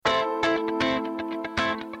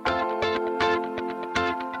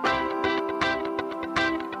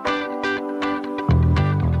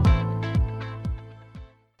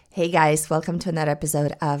Hey guys, welcome to another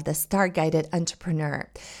episode of the Star Guided Entrepreneur.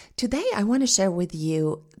 Today I want to share with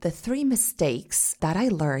you the 3 mistakes that I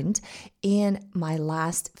learned in my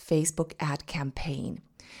last Facebook ad campaign.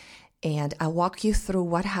 And I'll walk you through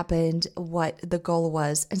what happened, what the goal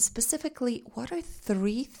was, and specifically what are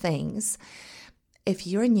 3 things if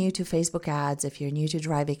you're new to Facebook ads, if you're new to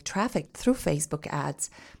driving traffic through Facebook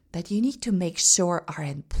ads, that you need to make sure are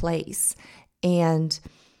in place and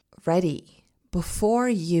ready before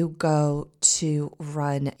you go to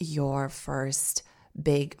run your first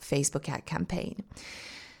big Facebook ad campaign.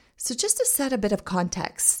 So just to set a bit of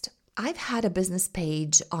context, I've had a business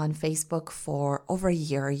page on Facebook for over a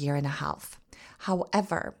year and a half.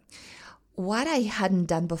 However, what I hadn't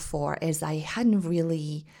done before is I hadn't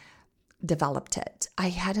really developed it.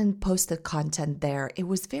 I hadn't posted content there. It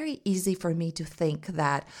was very easy for me to think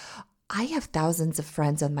that I have thousands of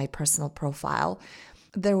friends on my personal profile.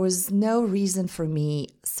 There was no reason for me,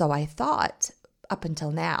 so I thought, up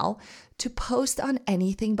until now, to post on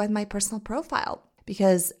anything but my personal profile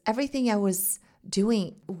because everything I was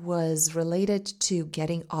doing was related to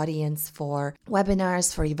getting audience for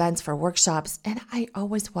webinars, for events, for workshops, and I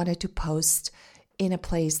always wanted to post in a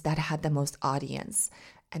place that had the most audience.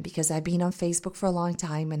 And because I've been on Facebook for a long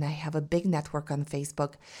time and I have a big network on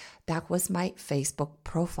Facebook, that was my Facebook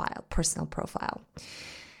profile, personal profile.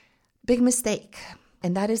 Big mistake.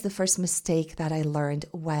 And that is the first mistake that I learned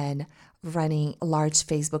when running a large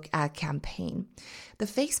Facebook ad campaign. The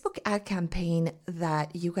Facebook ad campaign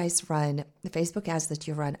that you guys run, the Facebook ads that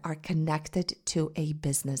you run are connected to a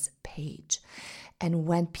business page. And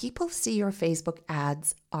when people see your Facebook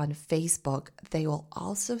ads on Facebook, they will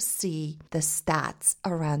also see the stats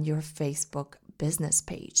around your Facebook business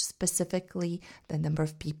page, specifically the number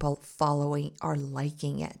of people following or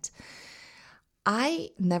liking it. I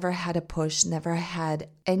never had a push, never had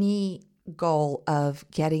any goal of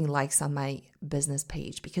getting likes on my business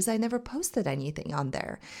page because I never posted anything on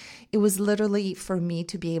there. It was literally for me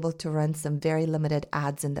to be able to run some very limited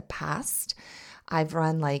ads in the past. I've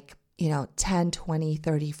run $10, $20,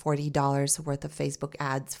 $30, $40 worth of Facebook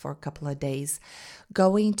ads for a couple of days,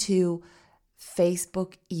 going to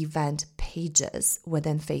Facebook event pages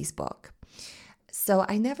within Facebook. So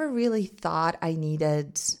I never really thought I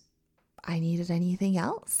needed anything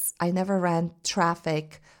else. I never ran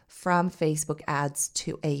traffic from Facebook ads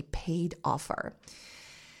to a paid offer.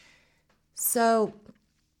 So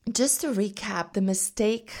just to recap the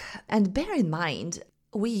mistake, and bear in mind,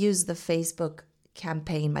 we use the Facebook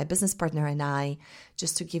campaign, my business partner and I,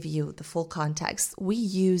 just to give you the full context, we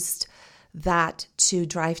used that to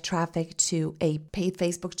drive traffic to a paid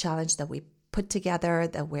Facebook challenge that we put together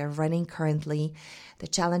that we're running currently. The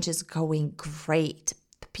challenge is going great.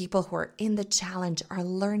 People who are in the challenge are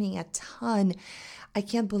learning a ton. I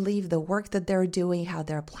can't believe the work that they're doing, how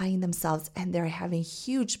they're applying themselves, and they're having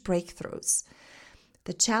huge breakthroughs.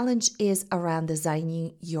 The challenge is around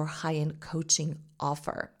designing your high-end coaching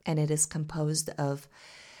offer, and it is composed of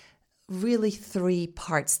really 3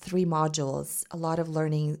 parts, 3 modules, a lot of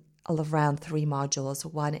learning around 3 modules.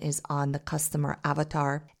 One is on the customer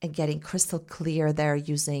avatar and getting crystal clear there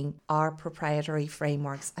using our proprietary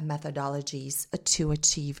frameworks and methodologies to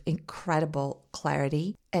achieve incredible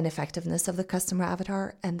clarity and effectiveness of the customer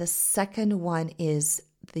avatar. And the second one is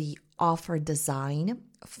the offer design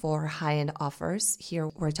for high-end offers. Here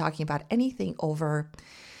we're talking about anything over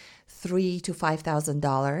 $3,000 to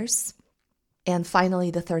 $5,000. And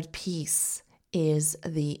finally, the third piece is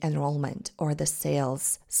the enrollment or the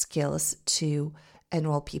sales skills to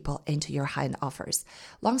enroll people into your high-end offers.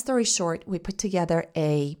 Long story short, we put together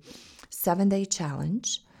a 7-day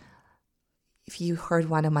challenge. If you heard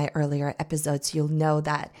one of my earlier episodes, you'll know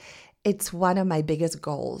that it's one of my biggest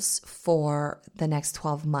goals for the next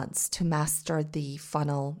 12 months to master the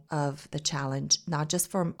funnel of the challenge, not just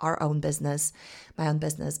for our own business, my own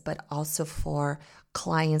business, but also for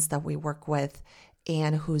clients that we work with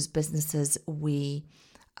and whose businesses we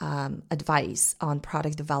advise on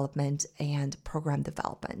product development and program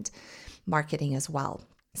development, marketing as well.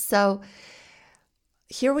 So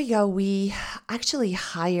here we go. We actually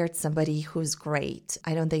hired somebody who's great.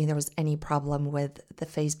 I don't think there was any problem with the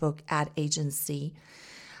Facebook ad agency.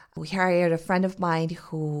 We hired a friend of mine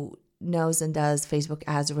who knows and does Facebook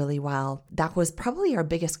ads really well. That was probably our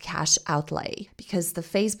biggest cash outlay because the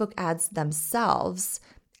Facebook ads themselves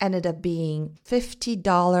ended up being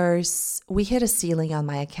 $50. We hit a ceiling on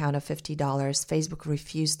my account of $50. Facebook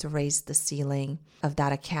refused to raise the ceiling of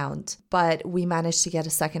that account, but we managed to get a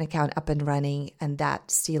second account up and running, and that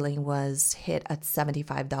ceiling was hit at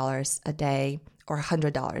 $75 a day or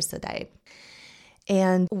 $100 a day.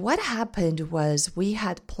 And what happened was we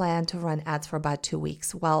had planned to run ads for about 2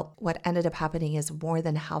 weeks. Well, what ended up happening is more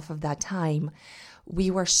than half of that time,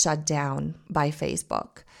 we were shut down by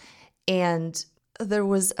Facebook. And there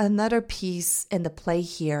was another piece in the play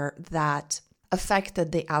here that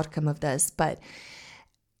affected the outcome of this. But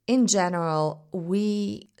in general,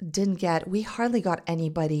 we hardly got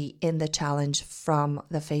anybody in the challenge from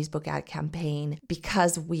the Facebook ad campaign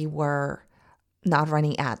because we were not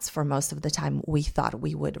running ads for most of the time. We thought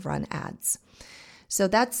we would run ads. So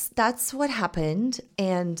that's what happened.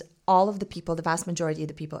 And all of the people, the vast majority of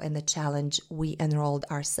the people in the challenge, we enrolled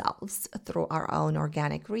ourselves through our own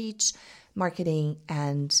organic reach, marketing,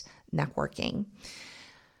 and networking.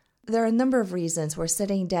 There are a number of reasons. We're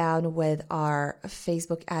sitting down with our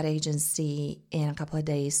Facebook ad agency in a couple of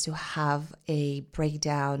days to have a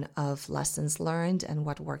breakdown of lessons learned and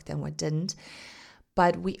what worked and what didn't.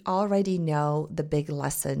 But we already know the big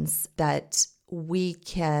lessons that we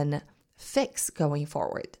can fix going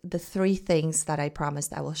forward. The 3 things that I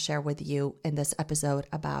promised I will share with you in this episode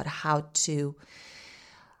about how to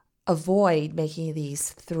avoid making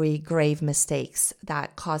these 3 grave mistakes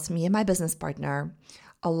that cost me and my business partner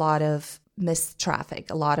a lot of missed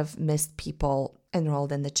traffic, a lot of missed people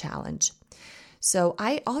enrolled in the challenge. So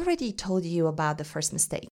I already told you about the first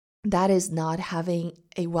mistake. That is not having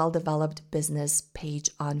a well-developed business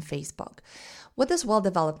page on Facebook. What does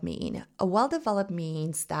well-developed mean? A well-developed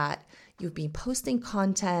means that you've been posting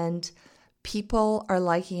content, people are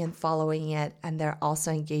liking and following it, and they're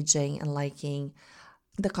also engaging and liking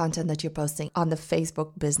the content that you're posting on the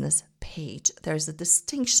Facebook business page. There's a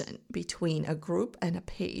distinction between a group and a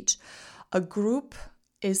page. A group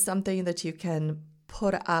is something that you can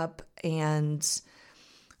put up and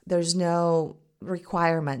there's no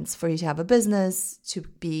requirements for you to have a business to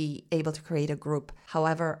be able to create a group.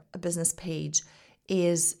 However, a business page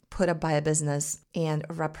is put up by a business and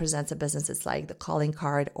represents a business. It's like the calling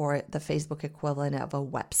card or the Facebook equivalent of a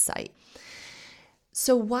website.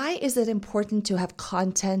 So why is it important to have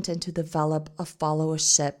content and to develop a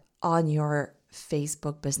followership on your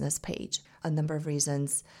Facebook business page? A number of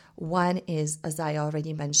reasons. One is, as I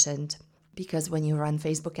already mentioned, because when you run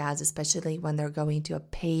Facebook ads, especially when they're going to a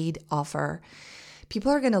paid offer, people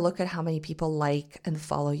are going to look at how many people like and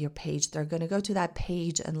follow your page. They're going to go to that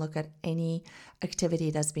page and look at any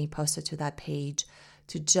activity that's being posted to that page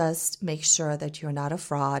to just make sure that you're not a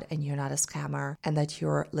fraud and you're not a scammer and that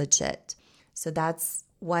you're legit. So that's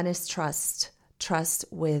one is trust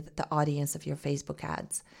with the audience of your Facebook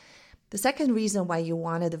ads. The second reason why you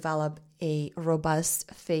want to develop a robust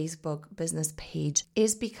Facebook business page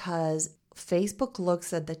is because Facebook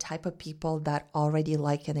looks at the type of people that already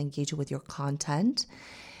like and engage with your content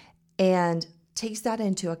and takes that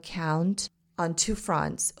into account on 2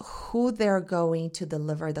 fronts: who they're going to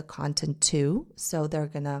deliver the content to. So they're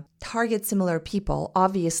going to target similar people.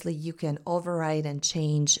 Obviously, you can override and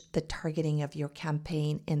change the targeting of your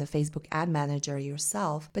campaign in the Facebook Ad Manager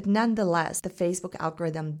yourself. But nonetheless, the Facebook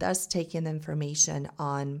algorithm does take in information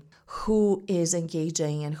on who is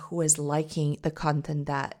engaging and who is liking the content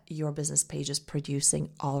that your business page is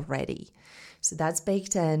producing already. So that's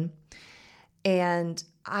baked in. And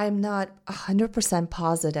I'm not 100%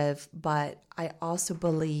 positive, but I also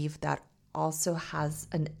believe that also has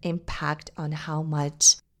an impact on how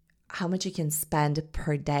much you can spend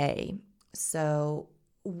per day. So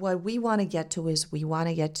what we want to get to is we want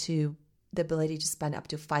to get to the ability to spend up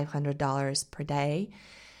to $500 per day.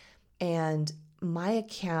 And my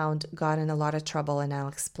account got in a lot of trouble, and I'll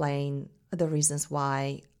explain the reasons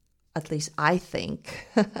why, at least I think.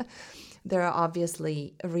 There are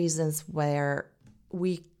obviously reasons where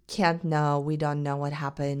we can't know, we don't know what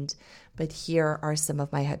happened, but here are some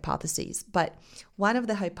of my hypotheses. But one of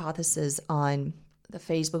the hypotheses on the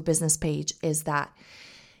Facebook business page is that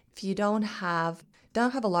if you don't have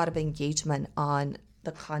a lot of engagement on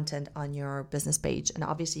the content on your business page, and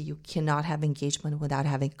obviously you cannot have engagement without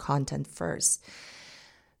having content first,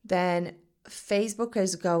 then Facebook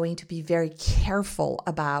is going to be very careful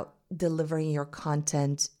about delivering your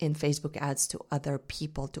content in Facebook ads to other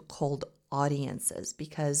people, to cold audiences,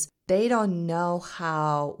 because they don't know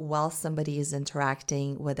how well somebody is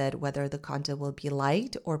interacting with it, whether the content will be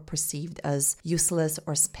liked or perceived as useless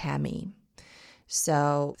or spammy.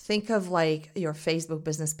 So think of like your Facebook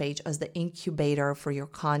business page as the incubator for your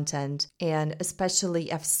content. And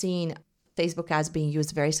especially I've seen Facebook ads being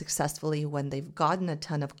used very successfully when they've gotten a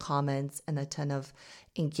ton of comments and a ton of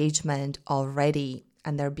engagement already,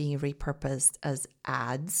 and they're being repurposed as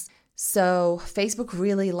ads. So Facebook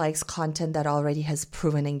really likes content that already has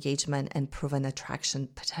proven engagement and proven attraction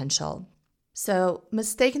potential. So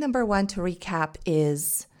mistake number 1, to recap,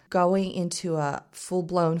 is going into a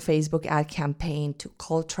full-blown Facebook ad campaign to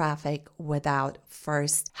cold traffic without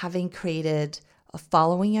first having created a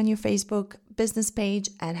following on your Facebook business page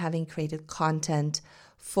and having created content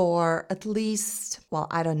for at least, well,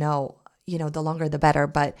 I don't know, the longer the better.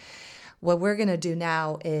 But what we're going to do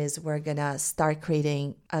now is we're going to start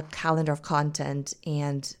creating a calendar of content,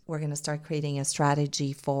 and we're going to start creating a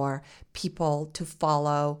strategy for people to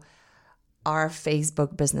follow our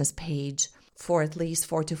Facebook business page for at least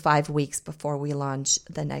 4 to 5 weeks before we launch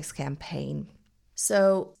the next campaign.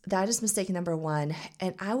 So that is mistake number one.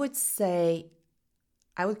 And I would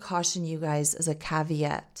caution you guys as a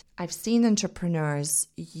caveat. I've seen entrepreneurs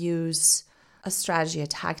use a strategy, a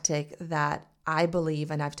tactic that I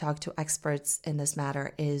believe, and I've talked to experts in this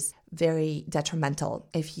matter, is very detrimental.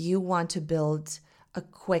 If you want to build a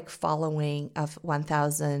quick following of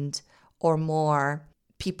 1,000 or more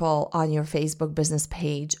people on your Facebook business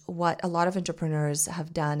page, what a lot of entrepreneurs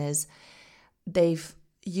have done is they've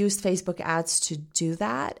used Facebook ads to do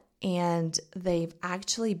that, and they've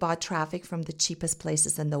actually bought traffic from the cheapest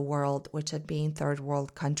places in the world, which have been third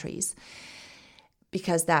world countries,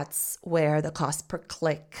 because that's where the cost per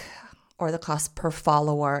click or the cost per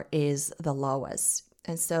follower is the lowest.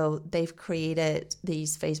 And so they've created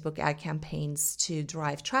these Facebook ad campaigns to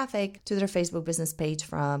drive traffic to their Facebook business page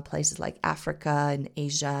from places like Africa and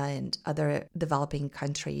Asia and other developing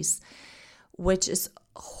countries, which is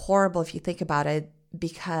horrible if you think about it,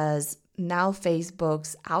 because now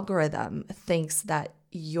Facebook's algorithm thinks that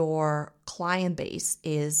your client base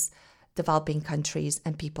is developing countries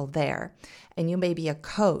and people there. And you may be a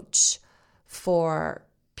coach for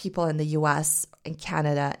people in the US and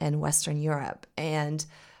Canada and Western Europe. And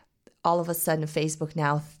all of a sudden, Facebook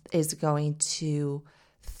now is going to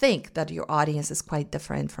think that your audience is quite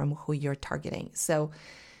different from who you're targeting. So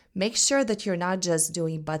make sure that you're not just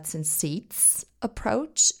doing butts and seats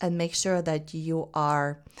approach, and make sure that you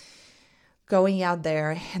are going out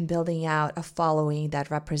there and building out a following that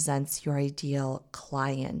represents your ideal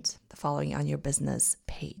client, the following on your business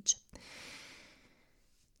page.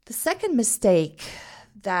 The second mistake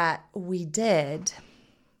that we did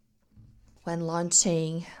when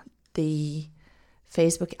launching the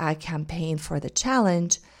Facebook ad campaign for the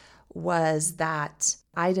challenge was that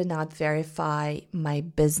I did not verify my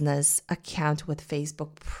business account with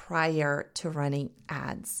Facebook prior to running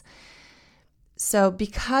ads. So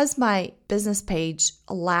because my business page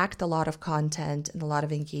lacked a lot of content and a lot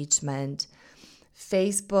of engagement,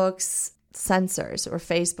 Facebook's sensors or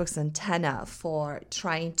Facebook's antenna for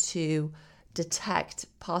trying to detect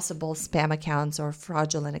possible spam accounts or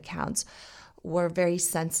fraudulent accounts were very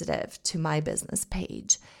sensitive to my business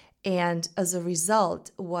page. And as a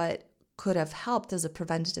result, what could have helped as a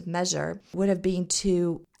preventative measure would have been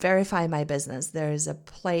to verify my business. There is a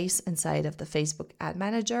place inside of the Facebook Ad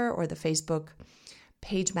Manager or the Facebook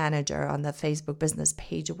Page Manager on the Facebook business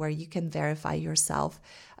page where you can verify yourself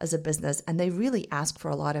as a business. And they really ask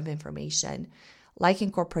for a lot of information, like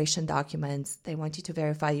incorporation documents. They want you to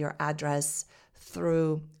verify your address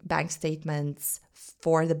through bank statements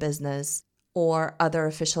for the business or other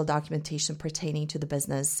official documentation pertaining to the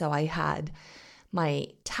business. So I had my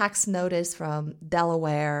tax notice from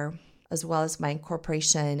Delaware, as well as my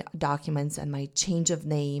incorporation documents and my change of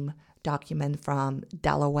name document from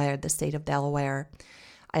Delaware, the state of Delaware.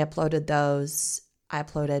 I uploaded those. I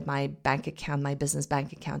uploaded my bank account, my business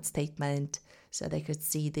bank account statement, so they could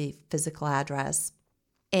see the physical address.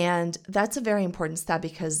 And that's a very important step,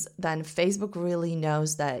 because then Facebook really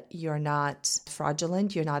knows that you're not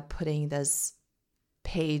fraudulent. You're not putting this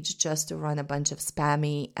page just to run a bunch of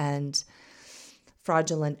spammy and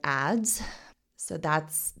fraudulent ads. So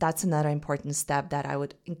that's another important step that I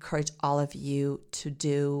would encourage all of you to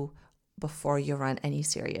do before you run any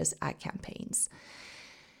serious ad campaigns.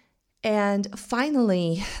 And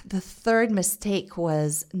finally, the third mistake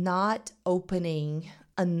was not opening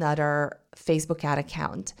another Facebook ad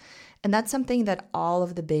account. And that's something that all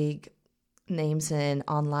of the big names in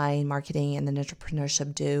online marketing and in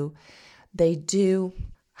entrepreneurship do. They do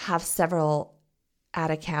have several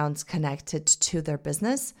ad accounts connected to their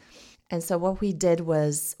business. And so what we did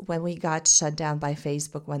was, when we got shut down by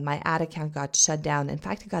Facebook, when my ad account got shut down, in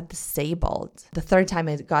fact, it got disabled. The third time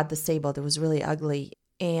it got disabled, it was really ugly.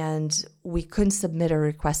 And we couldn't submit a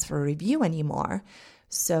request for review anymore.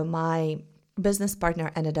 So my business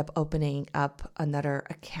partner ended up opening up another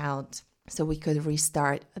account so we could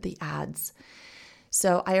restart the ads.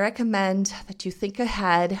 So I recommend that you think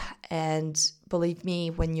ahead, and believe me,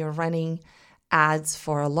 when you're running ads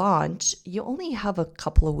for a launch, you only have a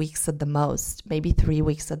couple of weeks at the most, maybe 3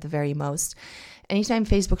 weeks at the very most. anytime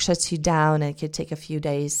Facebook shuts you down, it could take a few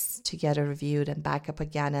days to get it reviewed and back up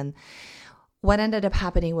again. And what ended up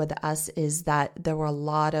happening with us is that there were a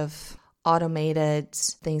lot of automated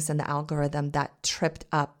things in the algorithm that tripped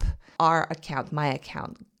up our account, my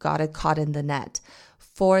account, got it caught in the net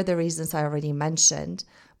for the reasons I already mentioned.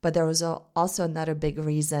 But there was also another big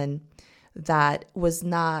reason that was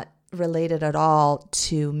not related at all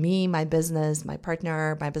to me, my business, my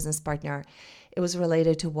partner, my business partner. It was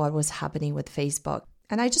related to what was happening with Facebook.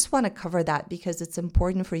 And I just want to cover that because it's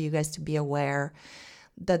important for you guys to be aware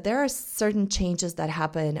that there are certain changes that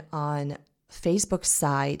happen on Facebook's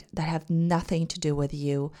side that have nothing to do with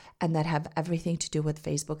you and that have everything to do with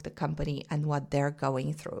Facebook, the company, and what they're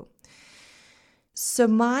going through. So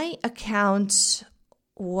my account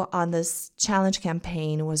on this challenge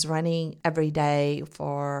campaign was running every day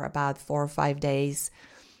for about 4 or 5 days.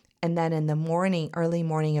 And then in the morning, early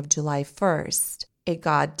morning of July 1st, it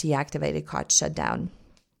got deactivated, got shut down.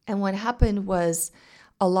 And what happened was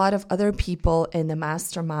a lot of other people in the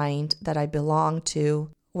mastermind that I belong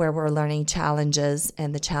to, where we're learning challenges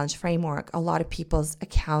and the challenge framework, a lot of people's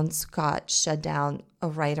accounts got shut down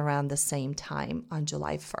right around the same time on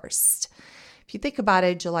July 1st. If you think about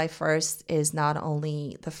it, July 1st is not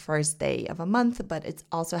only the first day of a month, but it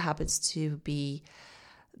also happens to be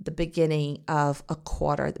the beginning of a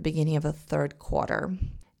quarter, the beginning of a third quarter.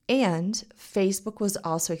 And Facebook was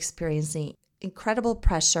also experiencing incredible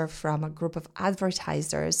pressure from a group of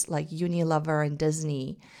advertisers like Unilever and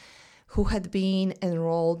Disney, who had been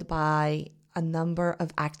enrolled by a number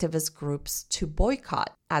of activist groups to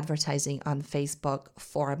boycott advertising on Facebook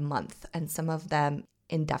for a month, and some of them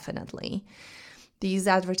indefinitely. These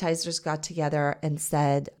advertisers got together and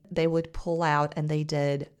said they would pull out, and they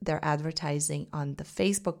did, their advertising on the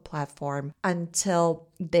Facebook platform until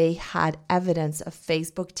they had evidence of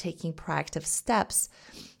Facebook taking proactive steps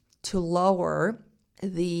to lower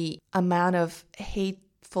the amount of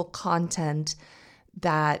hateful content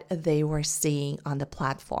that they were seeing on the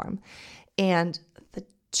platform. And the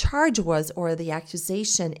charge was, or the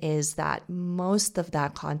accusation is, that most of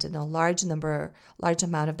that content, a large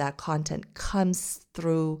amount of that content comes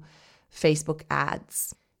through Facebook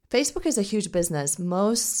ads. Facebook is a huge business.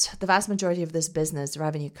 The vast majority of this business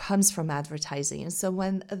revenue comes from advertising. And so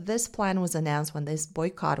when this plan was announced, when this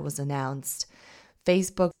boycott was announced,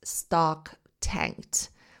 Facebook stock tanked.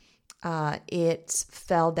 It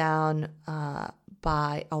fell down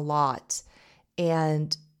by a lot,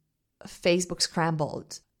 and Facebook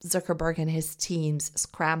scrambled. Zuckerberg and his teams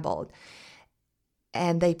scrambled,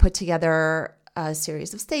 and they put together a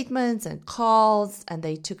series of statements and calls, and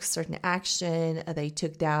they took certain action. They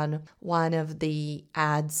took down one of the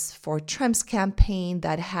ads for Trump's campaign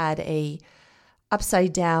that had a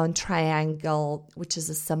upside down triangle, which is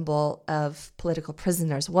a symbol of political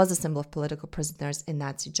prisoners, was a symbol of political prisoners in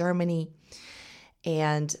Nazi Germany.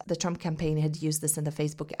 And the Trump campaign had used this in the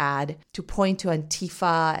Facebook ad to point to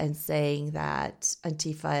Antifa and saying that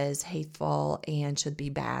Antifa is hateful and should be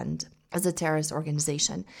banned as a terrorist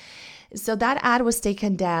organization. So that ad was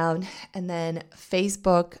taken down, and then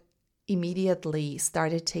Facebook immediately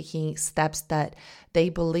started taking steps that they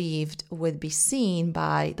believed would be seen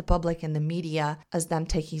by the public and the media as them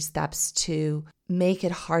taking steps to make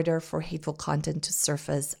it harder for hateful content to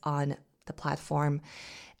surface on the platform.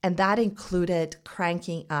 And that included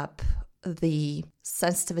cranking up the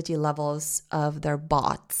sensitivity levels of their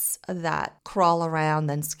bots that crawl around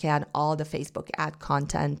and scan all the Facebook ad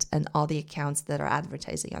content and all the accounts that are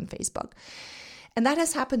advertising on Facebook. And that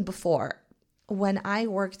has happened before. When I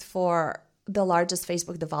worked for the largest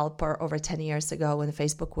Facebook developer over 10 years ago, when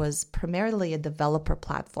Facebook was primarily a developer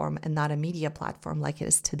platform and not a media platform like it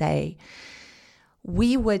is today,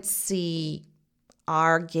 we would see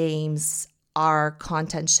our games, our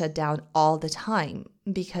content shut down all the time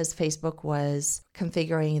because Facebook was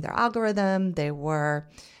configuring their algorithm. They were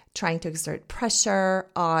trying to exert pressure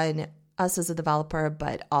on us as a developer,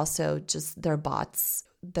 but also just their bots.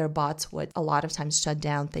 Their bots would a lot of times shut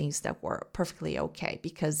down things that were perfectly okay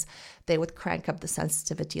because they would crank up the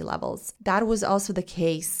sensitivity levels. That was also the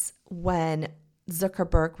case when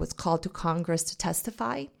Zuckerberg was called to Congress to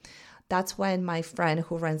testify. That's when my friend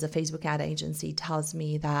who runs a Facebook ad agency tells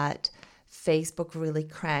me that Facebook really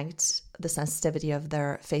cranked the sensitivity of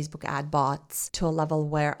their Facebook ad bots to a level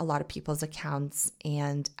where a lot of people's accounts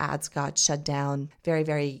and ads got shut down very,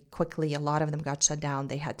 very quickly. A lot of them got shut down.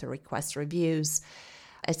 They had to request reviews,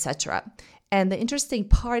 etc. And the interesting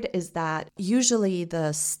part is that usually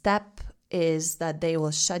the step is that they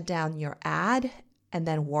will shut down your ad and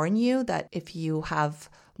then warn you that if you have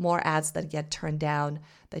more ads that get turned down,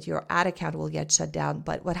 that your ad account will get shut down.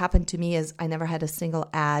 But what happened to me is I never had a single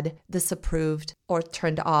ad disapproved or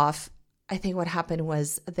turned off. I think what happened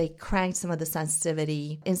was they cranked some of the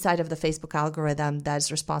sensitivity inside of the Facebook algorithm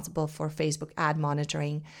that's responsible for Facebook ad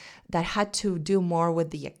monitoring that had to do more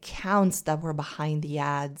with the accounts that were behind the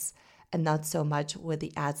ads and not so much with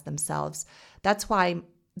the ads themselves. That's why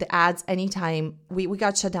the ads, anytime, we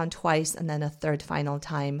got shut down twice and then a third final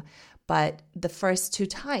time. But the first 2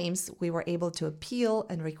 times we were able to appeal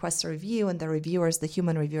and request a review, and the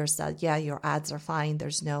human reviewers said, yeah, your ads are fine.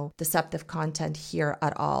 There's no deceptive content here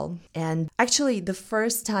at all. And actually, the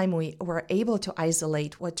first time we were able to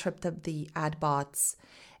isolate what tripped up the ad bots,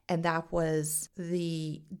 and that was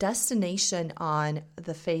the destination on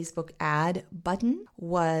the Facebook ad button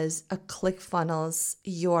was a ClickFunnels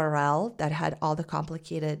URL that had all the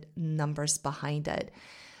complicated numbers behind it.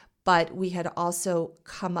 But we had also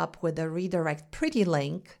come up with a redirect pretty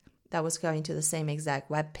link that was going to the same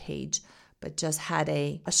exact web page, but just had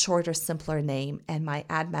a shorter, simpler name. And my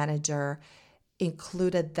ad manager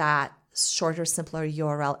included that shorter, simpler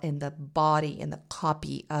URL in the body, in the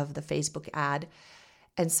copy of the Facebook ad.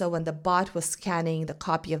 And so when the bot was scanning the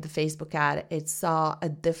copy of the Facebook ad, it saw a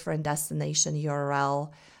different destination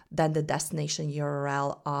URL than the destination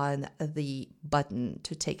URL on the button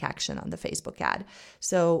to take action on the Facebook ad.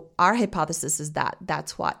 So our hypothesis is that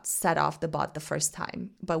that's what set off the bot the first time,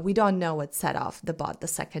 but we don't know what set off the bot the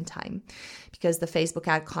second time because the Facebook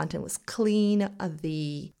ad content was clean.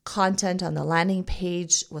 The content on the landing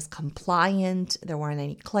page was compliant. There weren't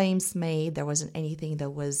any claims made. There wasn't anything that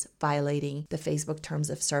was violating the Facebook terms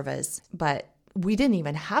of service, but we didn't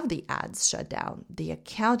even have the ads shut down. The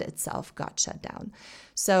account itself got shut down.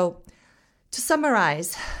 So to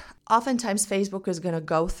summarize, oftentimes Facebook is going to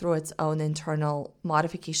go through its own internal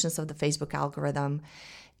modifications of the Facebook algorithm.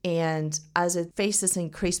 And as it faces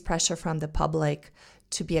increased pressure from the public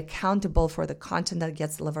to be accountable for the content that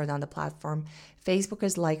gets delivered on the platform, Facebook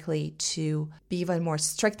is likely to be even more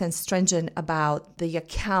strict and stringent about the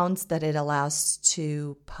accounts that it allows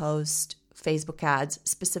to post Facebook ads.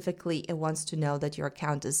 Specifically, it wants to know that your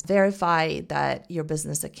account is verified, that your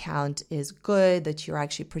business account is good, that you're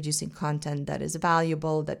actually producing content that is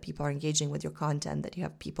valuable, that people are engaging with your content, that you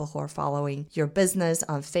have people who are following your business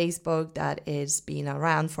on Facebook, that is being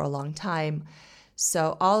around for a long time.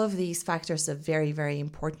 So all of these factors are very, very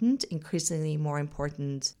important, increasingly more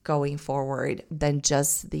important going forward than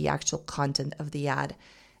just the actual content of the ad.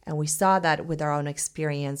 And we saw that with our own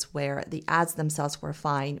experience where the ads themselves were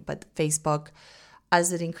fine, but Facebook,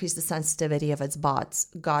 as it increased the sensitivity of its bots,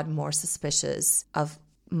 got more suspicious of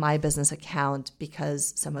my business account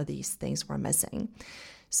because some of these things were missing.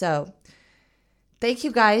 So thank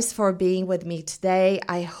you guys for being with me today.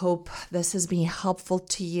 I hope this has been helpful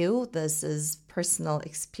to you. This is personal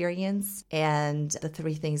experience. And the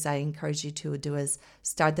 3 things I encourage you to do is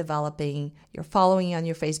start developing your following on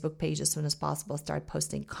your Facebook page as soon as possible. Start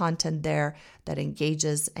posting content there that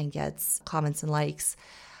engages and gets comments and likes.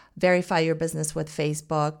 Verify your business with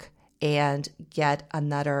Facebook and get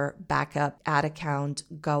another backup ad account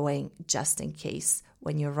going just in case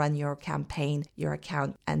when you run your campaign, your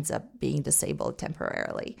account ends up being disabled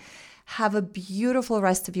temporarily. Have a beautiful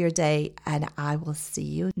rest of your day, and I will see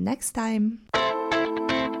you next time.